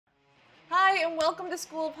Hi, and welcome to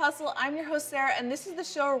School of Hustle. I'm your host, Sarah, and this is the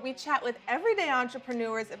show where we chat with everyday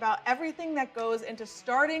entrepreneurs about everything that goes into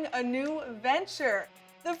starting a new venture.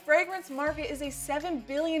 The fragrance market is a $7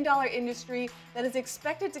 billion industry that is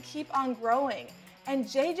expected to keep on growing. And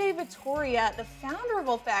Vittoria, the founder of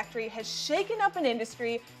Olfactory, has shaken up an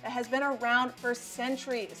industry that has been around for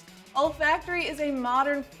centuries. Olfactory is a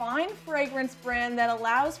modern fine fragrance brand that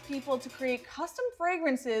allows people to create custom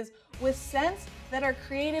fragrances with scents that are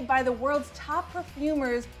created by the world's top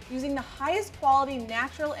perfumers using the highest quality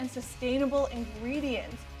natural and sustainable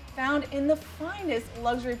ingredients found in the finest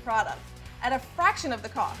luxury products at a fraction of the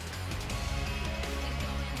cost.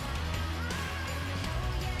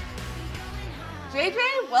 JJ,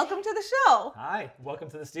 welcome to the show. Hi, welcome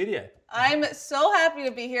to the studio. I'm so happy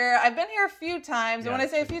to be here. I've been here a few times, and when I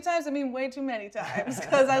say a few times, I mean way too many times,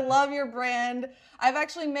 because I love your brand. I've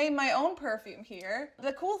actually made my own perfume here.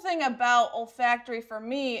 The cool thing about Olfactory for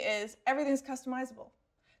me is everything's customizable.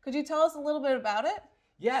 Could you tell us a little bit about it?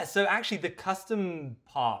 Yeah, so actually the custom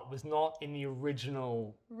part was not in the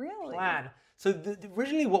original plan. So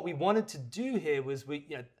originally what we wanted to do here was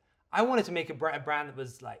I wanted to make a brand that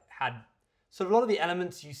was had sort of a lot of the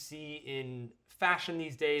elements you see in fashion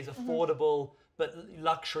these days, affordable, but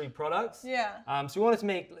luxury products. Yeah. So we wanted to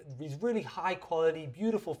make these really high quality,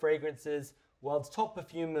 beautiful fragrances, world's top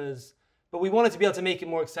perfumers, but we wanted to be able to make it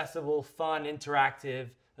more accessible, fun, interactive,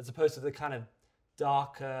 as opposed to the kind of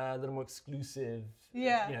darker, a little more exclusive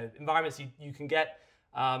environments you can get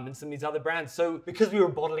in some of these other brands. So because we were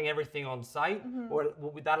bottling everything on site,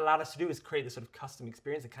 what that allowed us to do is create this sort of custom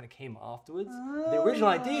experience that kind of came afterwards. The original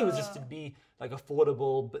idea was just to be like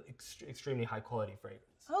affordable but extremely high quality fragrance.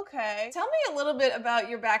 Okay. Tell me a little bit about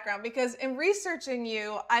your background, because in researching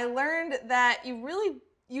you, I learned that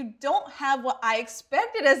you don't have what I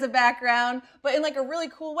expected as a background, but in like a really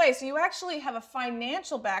cool way. So you actually have a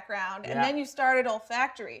financial background, and then you started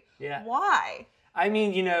Olfactory. Yeah. Why? I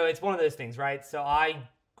mean, it's one of those things, right? So I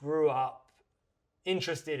grew up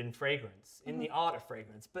interested in fragrance, in the art of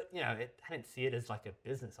fragrance, but I didn't see it as like a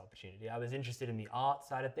business opportunity. I was interested in the art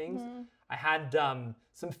side of things. I had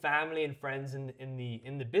some family and friends in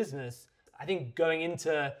the business. I think going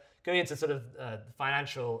into sort of the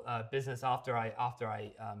financial business after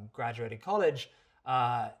I graduated college,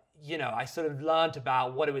 I sort of learned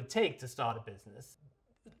about what it would take to start a business.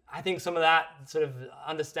 I think some of that sort of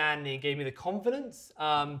understanding gave me the confidence,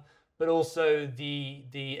 but also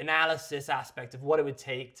the analysis aspect of what it would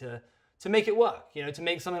take to make it work. To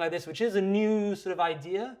make something like this, which is a new sort of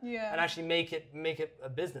idea, and actually make it a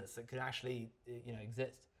business that could actually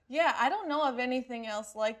exist. Yeah, I don't know of anything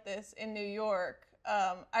else like this in New York.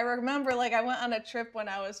 I remember I went on a trip when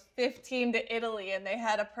I was 15 to Italy, and they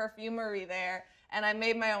had a perfumery there, and I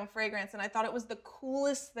made my own fragrance, and I thought it was the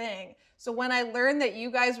coolest thing. So when I learned that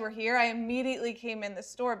you guys were here, I immediately came in the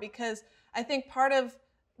store, because I think part of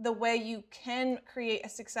the way you can create a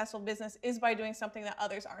successful business is by doing something that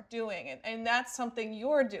others aren't doing, and that's something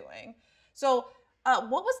you're doing. So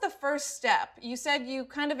what was the first step? You said you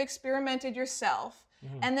kind of experimented yourself,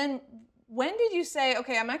 and then when did you say,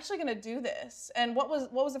 okay, I'm actually going to do this? And what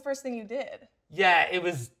was the first thing you did? Yeah, it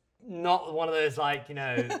was not one of those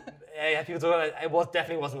people talk about it.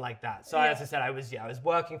 Definitely wasn't like that. So as I said, I was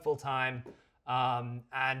working full time,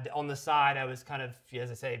 and on the side I was kind of,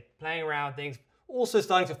 as I say, playing around with things, also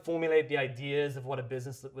starting to formulate the ideas of what a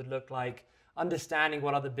business would look like, understanding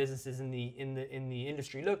what other businesses in the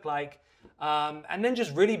industry look like, and then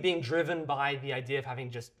just really being driven by the idea of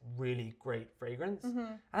having just really great fragrance.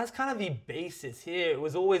 And that's kind of the basis here. It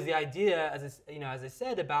was always the idea, as I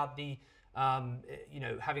said, about the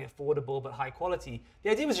having affordable but high quality. The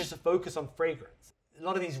idea was just to focus on fragrance. A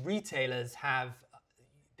lot of these retailers have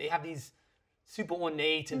these super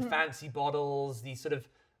ornate and fancy bottles, these sort of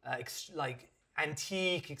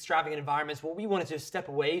antique, extravagant environments. What we wanted to step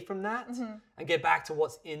away from that and get back to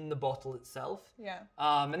what's in the bottle itself. Yeah.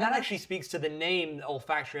 And that actually speaks to the name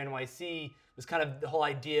Olfactory NYC. Was kind of the whole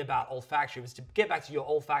idea about olfactory was to get back to your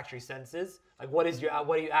olfactory senses. Like what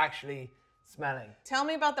are you actually smelling? Tell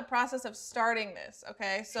me about the process of starting this,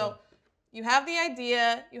 okay? So you have the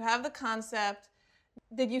idea, you have the concept.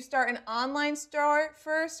 Did you start an online store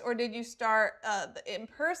first, or did you start the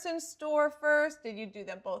in-person store first? Did you do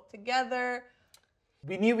them both together?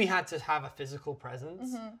 We knew we had to have a physical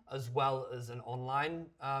presence as well as an online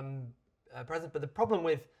presence. But the problem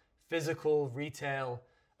with physical retail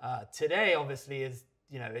today, obviously, is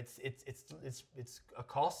it's a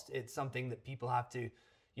cost. It's something that people have to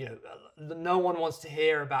no one wants to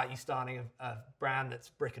hear about you starting a brand that's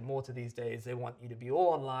brick and mortar these days. They want you to be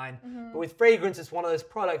all online. But with fragrance, it's one of those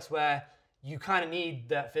products where you kind of need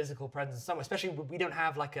that physical presence somewhere, especially we don't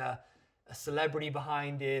have like a celebrity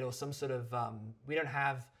behind it or some sort of, we don't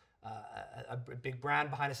have a big brand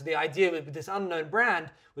behind it. So the idea with this unknown brand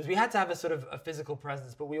was we had to have a sort of a physical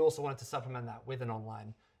presence, but we also wanted to supplement that with an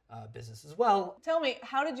online business as well. Tell me,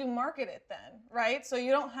 how did you market it then, right? So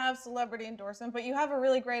you don't have celebrity endorsement, but you have a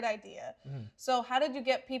really great idea. So how did you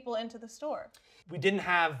get people into the store? We didn't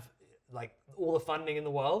have like all the funding in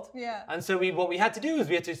the world. Yeah. And so what we had to do is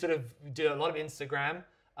we had to sort of do a lot of Instagram,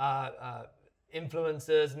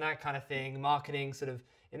 influencers and that kind of thing, marketing sort of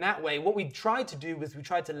in that way. What we tried to do was we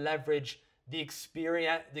tried to leverage the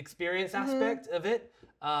experience aspect of it,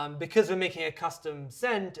 because we're making a custom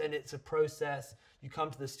scent and it's a process. You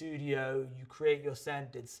come to the studio, you create your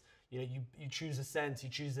scent. It's, you choose a scent, you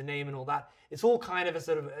choose the name and all that. It's all kind of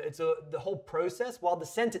the whole process. While the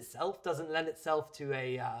scent itself doesn't lend itself to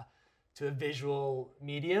a visual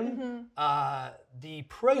medium, the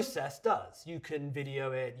process does. You can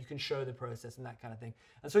video it, you can show the process and that kind of thing.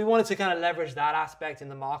 And so we wanted to kind of leverage that aspect in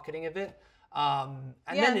the marketing of it.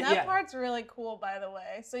 That part's really cool, by the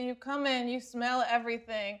way. So you come in, you smell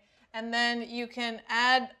everything, and then you can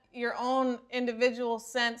add your own individual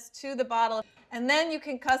scents to the bottle. And then you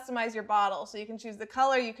can customize your bottle. So you can choose the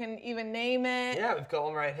color, you can even name it. Yeah, we've got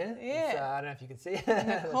one right here. Yeah. I don't know if you can see.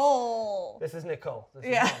 Nicole. This is Nicole.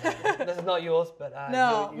 This is not yours, but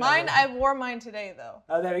no, mine. I wore mine today, though.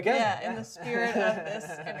 Oh, there we go. Yeah, in the spirit of this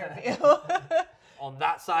interview. On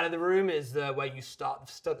that side of the room is where you start.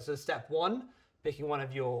 So step one, picking one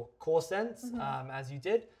of your core scents, as you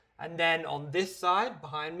did. And then on this side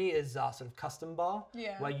behind me is our sort of custom bar,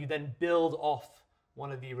 where you then build off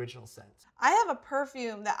one of the original scents. I have a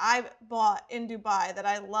perfume that I bought in Dubai that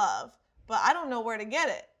I love, but I don't know where to get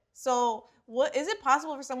it. So what is it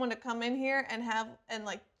possible for someone to come in here and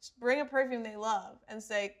like bring a perfume they love and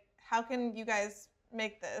say, how can you guys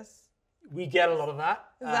make this? We get a lot of that.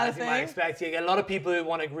 Is that as you might expect. You get a lot of people who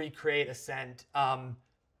want to recreate a scent.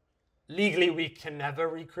 Legally, we can never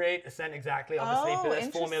recreate a scent exactly, obviously, but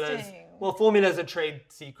there's formulas. Well, formulas are trade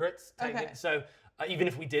secrets, technically. Okay. So even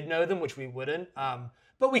if we did know them, which we wouldn't,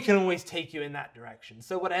 but we can always take you in that direction.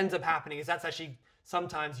 So what ends up happening is that's actually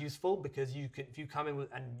sometimes useful because if you come in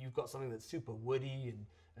and you've got something that's super woody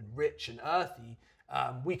and rich and earthy,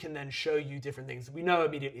 we can then show you different things. We know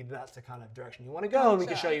immediately that's the kind of direction you want to go, and we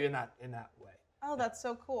can show you in that way. Oh, that's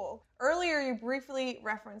so cool. Earlier, you briefly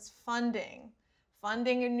referenced funding.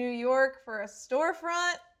 Funding in New York for a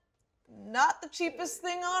storefront, not the cheapest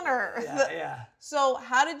thing on earth. Yeah. So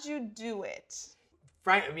how did you do it?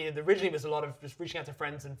 Frank, I mean, originally it was a lot of just reaching out to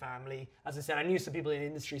friends and family. As I said, I knew some people in the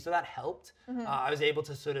industry, so that helped. I was able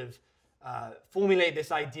to sort of formulate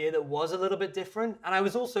this idea that was a little bit different. And I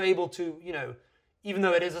was also able to, even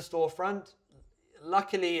though it is a storefront,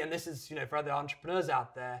 luckily, and this is, for other entrepreneurs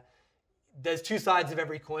out there, there's two sides of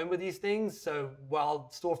every coin with these things. So while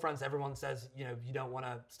storefronts, everyone says, you don't want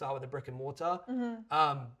to start with a brick and mortar.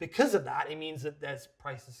 Because of that, it means that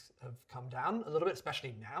prices have come down a little bit,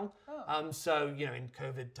 especially now. So, in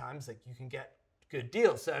COVID times, like you can get good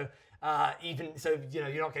deals. So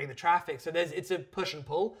you're not getting the traffic. So it's a push and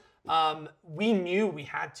pull. We knew we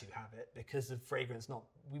had to have it because of fragrance.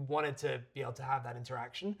 We wanted to be able to have that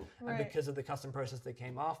interaction, and because of the custom process that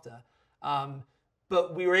came after.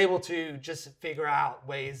 But we were able to just figure out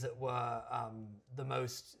ways that were the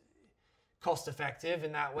most cost effective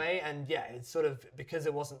in that way. And it's sort of because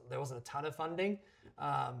there wasn't a ton of funding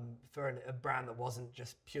for a brand that wasn't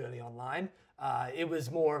just purely online. It was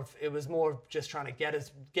more of just trying to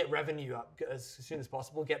get revenue up as soon as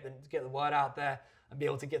possible, get the word out there, and be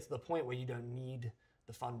able to get to the point where you don't need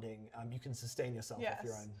the funding. You can sustain yourself off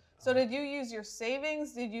your own. So did you use your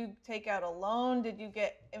savings? Did you take out a loan? Did you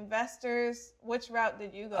get investors? Which route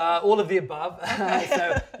did you go? All of the above. Okay.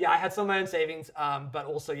 So I had some of my own savings, but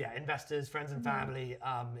also investors, friends and family,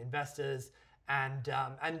 investors, and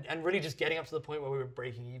really just getting up to the point where we were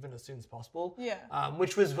breaking even as soon as possible.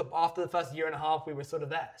 Which was after the first year and a half, we were sort of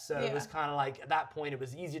there. So it was kind of like at that point, it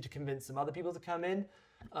was easier to convince some other people to come in,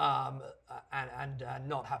 and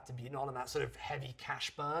not have to be not on that sort of heavy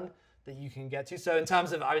cash burn that you can get to. So in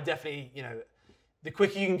terms of, I would definitely, the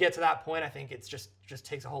quicker you can get to that point, I think it's just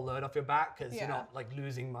takes a whole load off your back because you're not like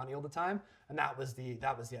losing money all the time. And that was the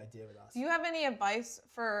idea with us. Do you have any advice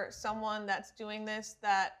for someone that's doing this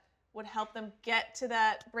that would help them get to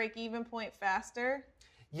that break-even point faster?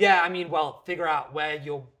 Yeah, I mean, figure out where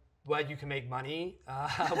you can make money,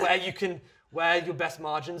 where your best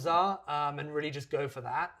margins are, and really just go for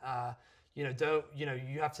that. You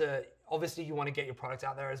have to, obviously you want to get your product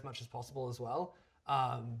out there as much as possible as well.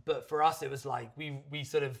 But for us, it was like we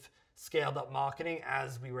sort of scaled up marketing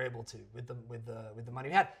as we were able to with the money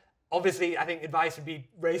we had. obviously, I think advice would be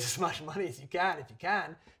raise as much money as you can if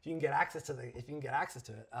you can get access to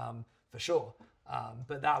it, for sure.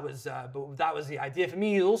 But that was the idea for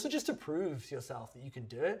me. Also, just to prove to yourself that you can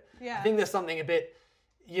do it. Yeah. I think there's something a bit,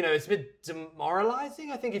 it's a bit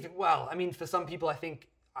demoralizing. I think for some people, I think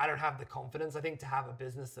I don't have the confidence. I think to have a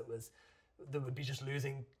business that would be just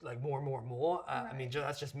losing like more and more and more. Right. I mean,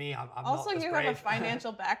 that's just me. I'm also, not as you brave. have a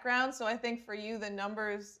financial background, so I think for you the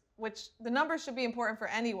numbers should be important for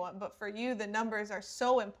anyone, but for you the numbers are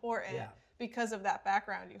so important. Yeah. Because of that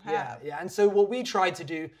background you have. Yeah. And so what we tried to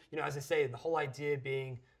do, as I say, the whole idea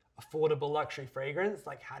being affordable luxury fragrance,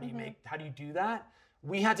 like how do you do that?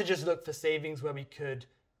 We had to just look for savings where we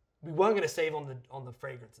weren't going to save on the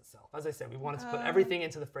fragrance itself. As I said, we wanted to put everything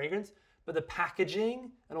into the fragrance, but the packaging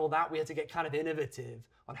and all that, we had to get kind of innovative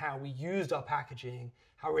on how we used our packaging,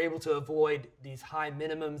 how we're able to avoid these high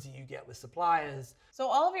minimums that you get with suppliers. So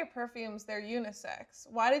all of your perfumes, they're unisex.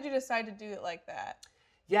 Why did you decide to do it like that?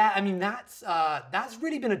 Yeah, I mean, that's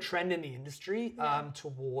really been a trend in the industry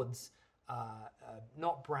towards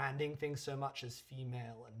not branding things so much as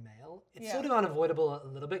female and male. It's sort of unavoidable a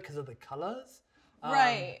little bit because of the colors.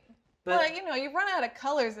 Right. But you run out of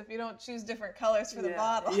colors if you don't choose different colors for the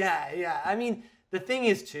bottles. Yeah. I mean, the thing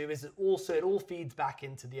is too, is that also it all feeds back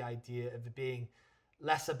into the idea of it being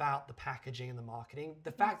less about the packaging and the marketing.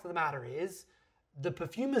 The fact of the matter is, the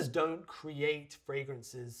perfumers don't create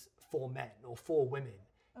fragrances for men or for women.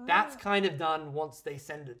 That's kind of done once they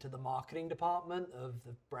send it to the marketing department of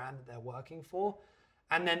the brand that they're working for.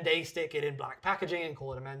 And then they stick it in black packaging and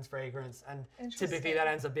call it a men's fragrance. And typically that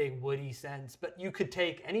ends up being woody scents. But you could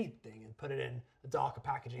take anything and put it in a darker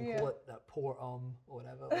packaging, call it pour homme or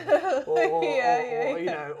whatever. Or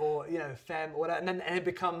femme or whatever. And it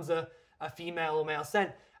becomes a female or male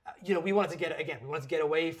scent. We wanted to get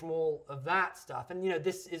away from all of that stuff. And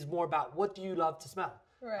this is more about what do you love to smell?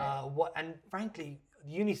 Right. And frankly,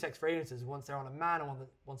 unisex fragrances, once they're on a man or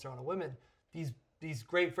once they're on a woman, these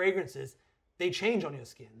great fragrances, they change on your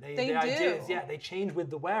skin. They change with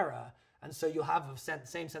the wearer, and so you'll have the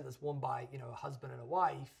same scent that's worn by a husband and a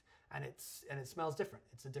wife, and it smells different.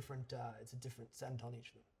 It's a different scent on each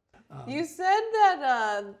of them. You said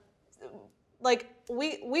that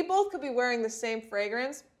we both could be wearing the same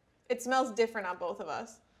fragrance. It smells different on both of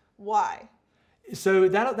us. Why? So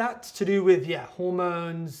that's to do with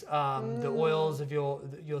hormones, the oils of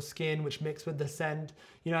your skin, which mix with the scent.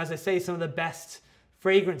 As I say, some of the best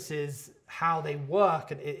fragrances, how they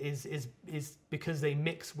work is because they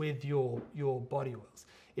mix with your body oils.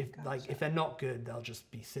 If they're not good, they'll just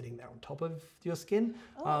be sitting there on top of your skin.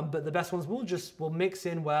 But the best ones will mix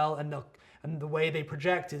in well, and the way they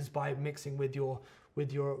project is by mixing with your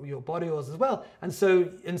body oils as well. And so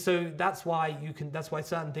that's why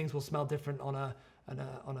certain things will smell different on a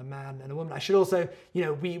man and a woman. I should also,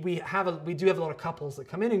 we do have a lot of couples that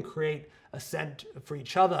come in and create a scent for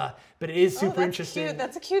each other, but it is super interesting. Cute.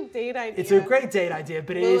 That's a cute date idea. It's a great date idea,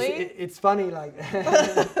 but it's funny, like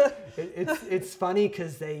it's funny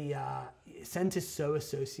because scent is so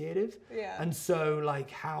associative. Yeah. And so like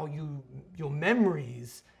how your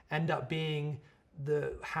memories end up being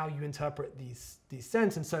how you interpret these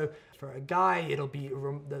scents. And so for a guy, it'll be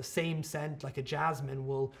the same scent, like a jasmine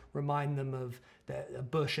will remind them of a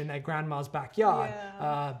bush in their grandma's backyard.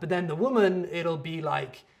 Yeah. But then the woman, it'll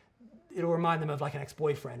remind them of like an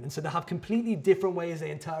ex-boyfriend. And so they'll have completely different ways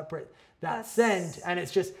they interpret that scent. And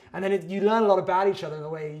then you learn a lot about each other in the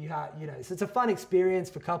way you have, so it's a fun experience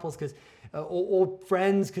for couples or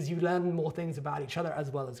friends, because you learn more things about each other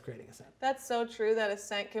as well as creating a scent. That's so true that a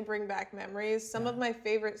scent can bring back memories. Some of my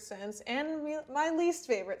favorite scents and my least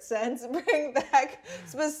favorite scents bring back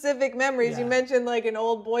specific memories. You mentioned like an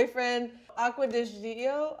old boyfriend, Acqua di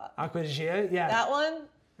Gio. Acqua di Gio, yeah. That one?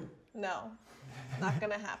 No. Not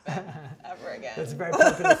gonna happen ever again. That's a very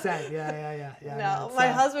popular scent. Yeah. No, my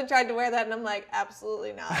husband tried to wear that, and I'm like,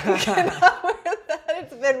 absolutely not. You cannot wear that.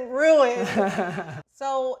 It's been ruined.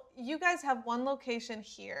 So you guys have one location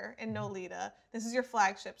here in Nolita. This is your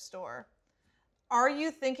flagship store. Are you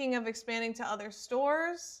thinking of expanding to other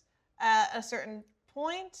stores at a certain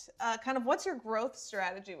point? Kind of what's your growth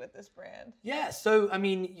strategy with this brand? Yeah, so I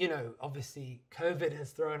mean, obviously COVID has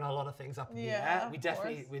thrown a lot of things up in the air. We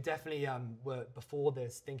definitely were before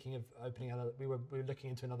this thinking of opening we were looking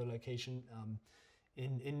into another location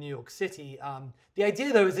in New York City. The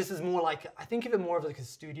idea though is this is more like, I think of it more of like a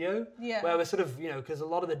studio, where we're sort of, because a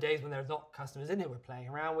lot of the days when there's not customers in here, we're playing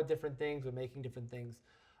around with different things, we're making different things.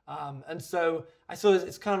 And so I saw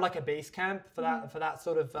it's kind of like a base camp for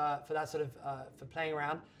playing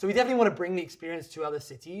around. So we definitely want to bring the experience to other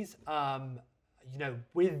cities,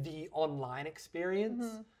 with the online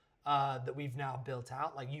experience. that we've now built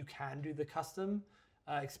out. Like you can do the custom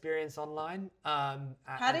experience online.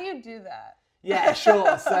 How do you do that? Yeah,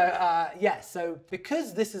 sure. So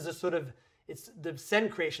because this is a sort of, it's the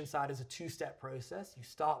scent creation side is a two-step process. You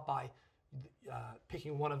start by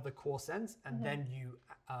picking one of the core scents, and then you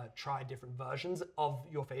try different versions of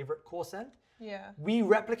your favorite core scent. Yeah. We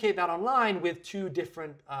replicate that online with two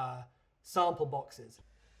different sample boxes.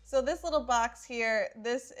 So this little box here,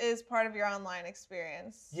 this is part of your online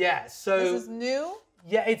experience. Yeah, so this is new?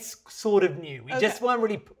 Yeah, it's sort of new. We just weren't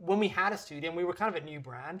really, when we had a studio and we were kind of a new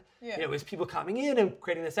brand, yeah. It was people coming in and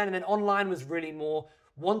creating the scent, and then online was really more,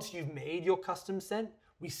 once you've made your custom scent,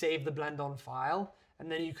 we save the blend on file,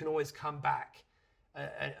 and then you can always come back.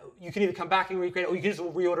 You can either come back and recreate it, or you can just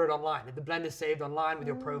reorder it online. The blend is saved online with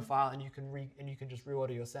your profile, and you can just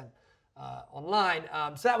reorder your scent online.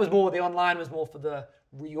 So that was more, the online was more for the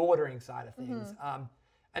reordering side of things.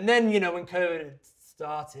 And then, when COVID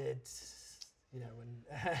started,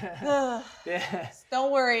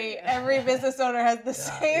 Don't worry, every business owner has the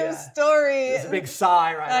same story. It's a big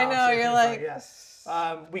sigh right now. I know, you're like...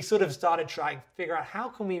 we sort of started trying to figure out how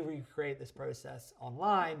can we recreate this process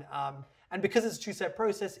online. And because it's a two-step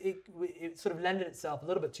process, it sort of lended itself a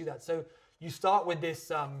little bit to that. So you start with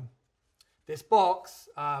this this box,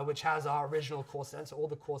 which has our original core scents, so all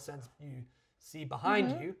the core scents you see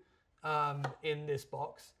behind you in this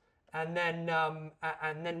box. And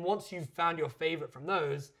then once you've found your favorite from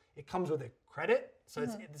those, it comes with a credit. So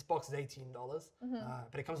this box is $18,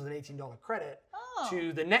 but it comes with an $18 credit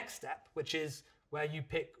to the next step, which is where you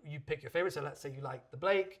pick your favorite. So let's say you like the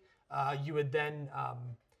Blake, you would then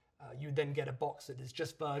get a box that is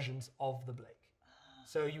just versions of the Blake.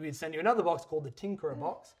 So you would send you another box called the Tinkerer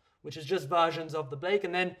box, which is just versions of the Blake,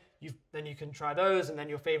 and then you can try those, and then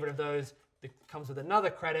your favorite of those comes with another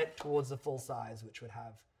credit towards the full size, which would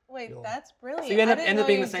have. Wait, that's brilliant. So you end up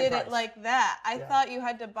being the same price. I didn't know you did price. it like that. I thought you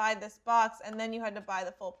had to buy this box and then you had to buy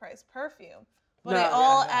the full price perfume. But it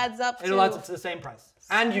all adds up to... It all adds up to the same price.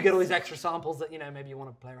 And you get all these extra samples that, maybe you want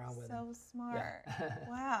to play around with. So smart.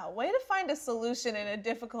 Wow. Way to find a solution in a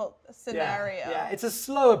difficult scenario. Yeah, it's a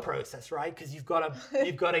slower process, right? Because you've got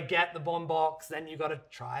to get the bomb box, then you've got to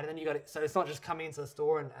try it, and then you got to... So it's not just coming into the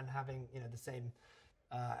store and having, the same...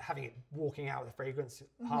 having it walking out with a fragrance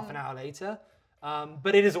half an hour later.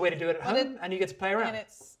 But it is a way to do it at home, and you get to play around.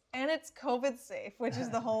 And it's COVID safe, which is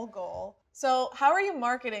the whole goal. So how are you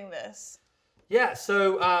marketing this? Yeah,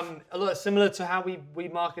 so a lot similar to how we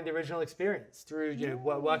marketed the original experience through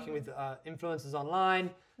working with influencers online.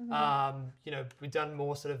 We've done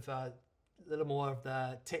more sort of a little more of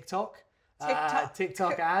the TikTok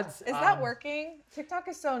ads. Is that working? TikTok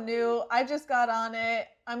is so new. I just got on it.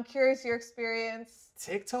 I'm curious your experience.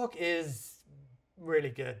 TikTok is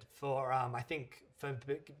really good for I think for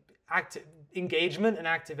engagement and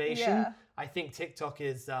activation. Yeah. I think TikTok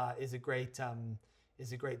is a great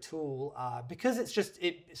tool because it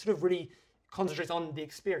sort of really concentrates on the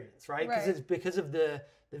experience, right? Because of the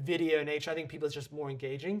video nature. I think people are just more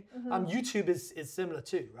engaging. YouTube is similar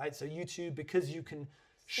too, right? So YouTube, because you can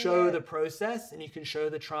show the process and you can show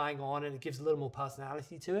the trying on, and it gives a little more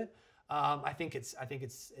personality to it. I think it's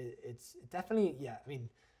definitely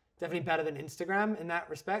definitely better than Instagram in that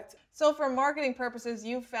respect. So for marketing purposes,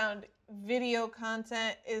 you found video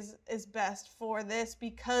content is best for this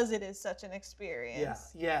because it is such an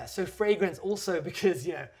experience. Yeah. So fragrance also, because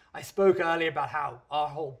I spoke earlier about how our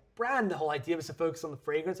whole brand, the whole idea was to focus on the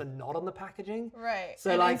fragrance and not on the packaging. Right.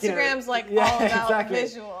 So and Instagram's all about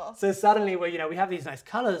visual. So suddenly we have these nice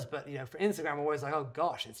colors, but for Instagram we're always like, oh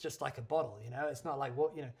gosh, it's just like a bottle. It's not like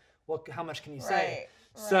how much can you say? Right.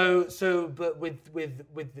 But with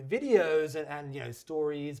the videos and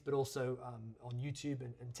stories, but also on YouTube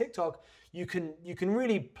and TikTok, you can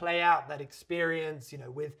really play out that experience,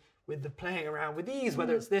 with the playing around with these,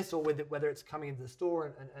 whether it's this or whether it's coming into the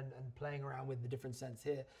store and playing around with the different scents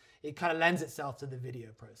here. It kind of lends itself to the video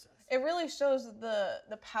process. It really shows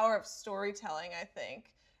the power of storytelling, I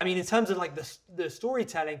think. I mean, in terms of like the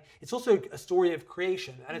storytelling, it's also a story of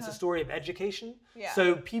creation, and it's a story of education. Yeah.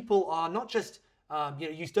 So people are not just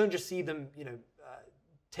you don't just see them,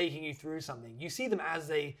 taking you through something. You see them as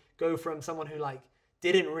they go from someone who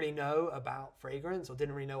didn't really know about fragrance or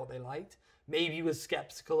didn't really know what they liked, maybe was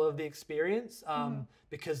skeptical of the experience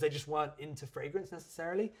because they just weren't into fragrance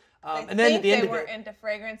necessarily. And then at the end they weren't into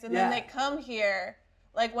fragrance, and then they come here.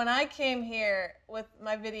 Like when I came here with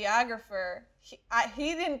my videographer,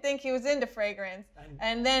 he didn't think he was into fragrance,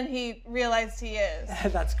 and then he realized he is.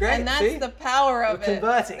 That's great. And that's the power of it.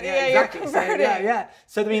 Converting. Yeah, exactly. You're converting. So, yeah.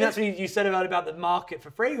 So I mean, that's what you said about the market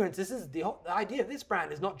for fragrance. This is the idea of this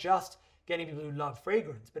brand is not just getting people who love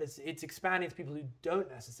fragrance, but it's expanding to people who don't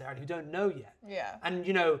know yet. Yeah. And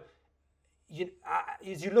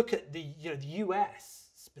as you look at the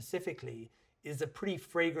US specifically is a pretty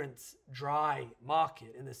fragrance dry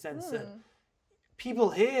market in the sense that people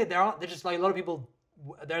here, there are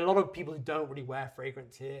a lot of people who don't really wear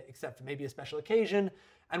fragrance here except for maybe a special occasion.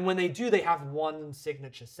 And when they do, they have one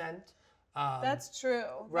signature scent. That's true.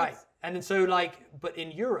 Right. And so but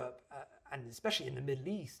in Europe, and especially in the Middle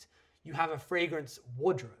East, you have a fragrance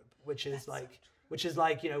wardrobe, which is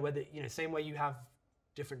whether, same way you have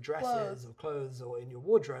different dresses or clothes or in your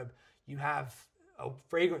wardrobe, you have a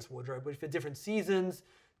fragrance wardrobe, which for different seasons,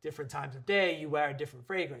 different times of day, you wear a different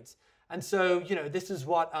fragrance. And so, this is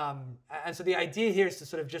what, and so the idea here is to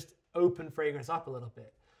sort of just open fragrance up a little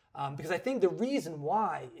bit. Because I think the reason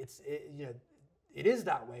why it is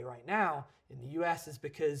that way right now in the US is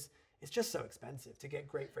because it's just so expensive to get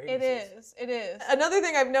great fragrances. It is. Another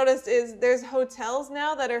thing I've noticed is there's hotels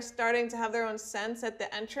now that are starting to have their own scents at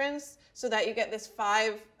the entrance so that you get this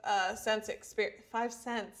 5 cents experience. 5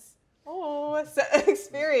 cents.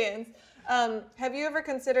 Experience. Have you ever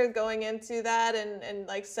considered going into that and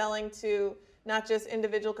like selling to not just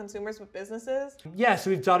individual consumers but businesses? Yeah,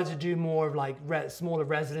 so we've started to do more of like smaller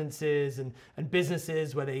residences and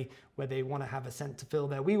businesses where they want to have a scent to fill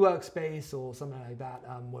their WeWork space or something like that,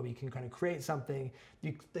 where we can kind of create something.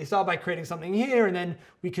 They start by creating something here, and then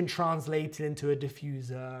we can translate it into a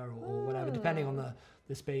diffuser or whatever, depending on the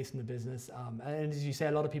space and the business. And as you say,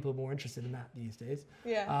 a lot of people are more interested in that these days.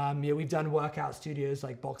 Yeah. We've done workout studios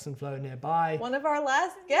like Box and Flow nearby. One of our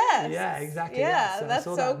last guests. Yeah, exactly. Yeah, So that's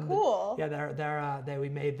so cool. Yeah, we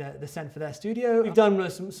made the scent for their studio. We've done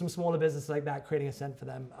some smaller businesses like that, creating a scent for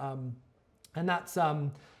them. It's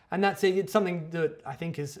something that I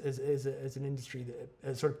think is an industry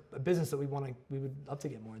that sort of a business that we would love to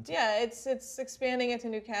get more into. Yeah, it's expanding into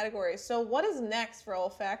new categories. So what is next for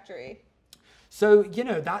Olfactory? So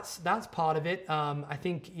that's part of it. I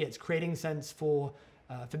think it's creating scents for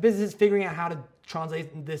businesses, figuring out how to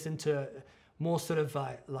translate this into more sort of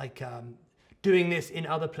doing this in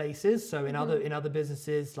other places. So in other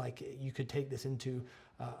businesses, like you could take this into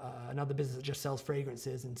another business that just sells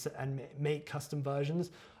fragrances and make custom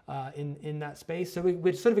versions in that space. So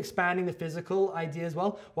we're sort of expanding the physical idea as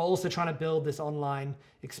well, while also trying to build this online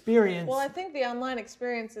experience. Well, I think the online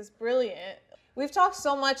experience is brilliant. We've talked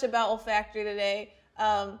so much about Olfactory today.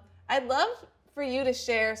 I'd love for you to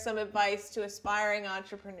share some advice to aspiring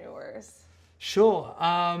entrepreneurs. Sure.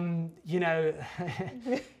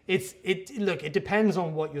 It depends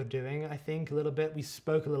on what you're doing, I think, a little bit. We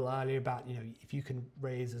spoke a little earlier about, if you can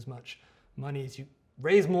raise as much money as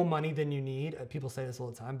raise more money than you need. People say this all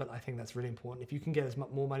the time, but I think that's really important. If you can get as much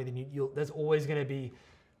more money than there's always going to be,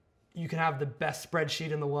 you can have the best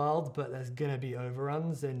spreadsheet in the world, but there's going to be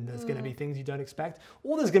overruns and there's going to be things you don't expect,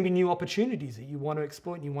 or there's going to be new opportunities that you want to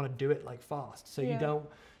exploit and you want to do it like fast. So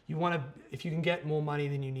if you can get more money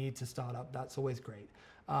than you need to start up, that's always great.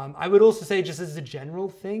 I would also say, just as a general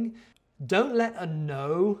thing, don't let a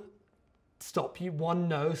no stop you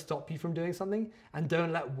from doing something, and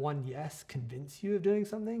don't let one yes convince you of doing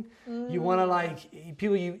something. You want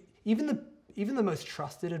to even the most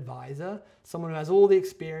trusted advisor, someone who has all the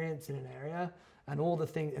experience in an area and all the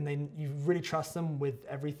things, and you really trust them with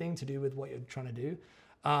everything to do with what you're trying to do.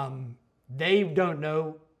 They don't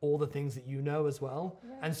know all the things that you know as well.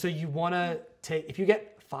 Yeah. And so you want to if you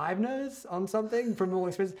get 5 no's on something from all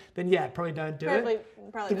experience, then probably don't do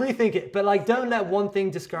it. Probably rethink it. But don't let one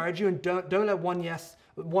thing discourage you, and don't let one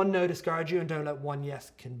no discourage you, and don't let one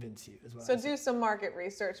yes convince you as well. So do some market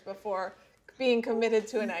research before being committed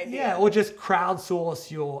to an idea. Yeah, or just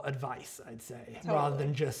crowdsource your advice, I'd say, totally. Rather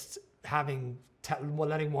than just letting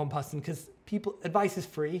one person, because advice is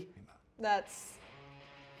free. That's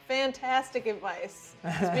fantastic advice.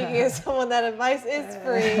 Speaking as someone that advice is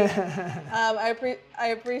free, I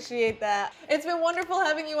appreciate that. It's been wonderful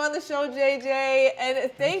having you on the show, JJ,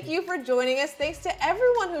 and thank you for joining us. Thanks to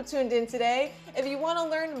everyone who tuned in today. If you want to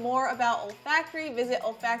learn more about Olfactory, visit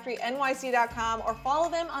olfactorynyc.com or follow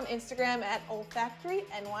them on Instagram at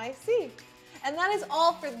olfactorynyc. And that is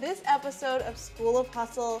all for this episode of School of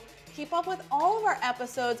Hustle. Keep up with all of our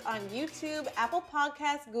episodes on YouTube, Apple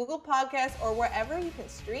Podcasts, Google Podcasts, or wherever you can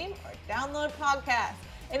stream or download podcasts.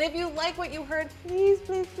 And if you like what you heard, please,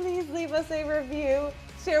 please, please leave us a review,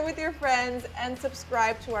 share with your friends, and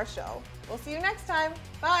subscribe to our show. We'll see you next time.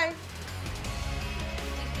 Bye.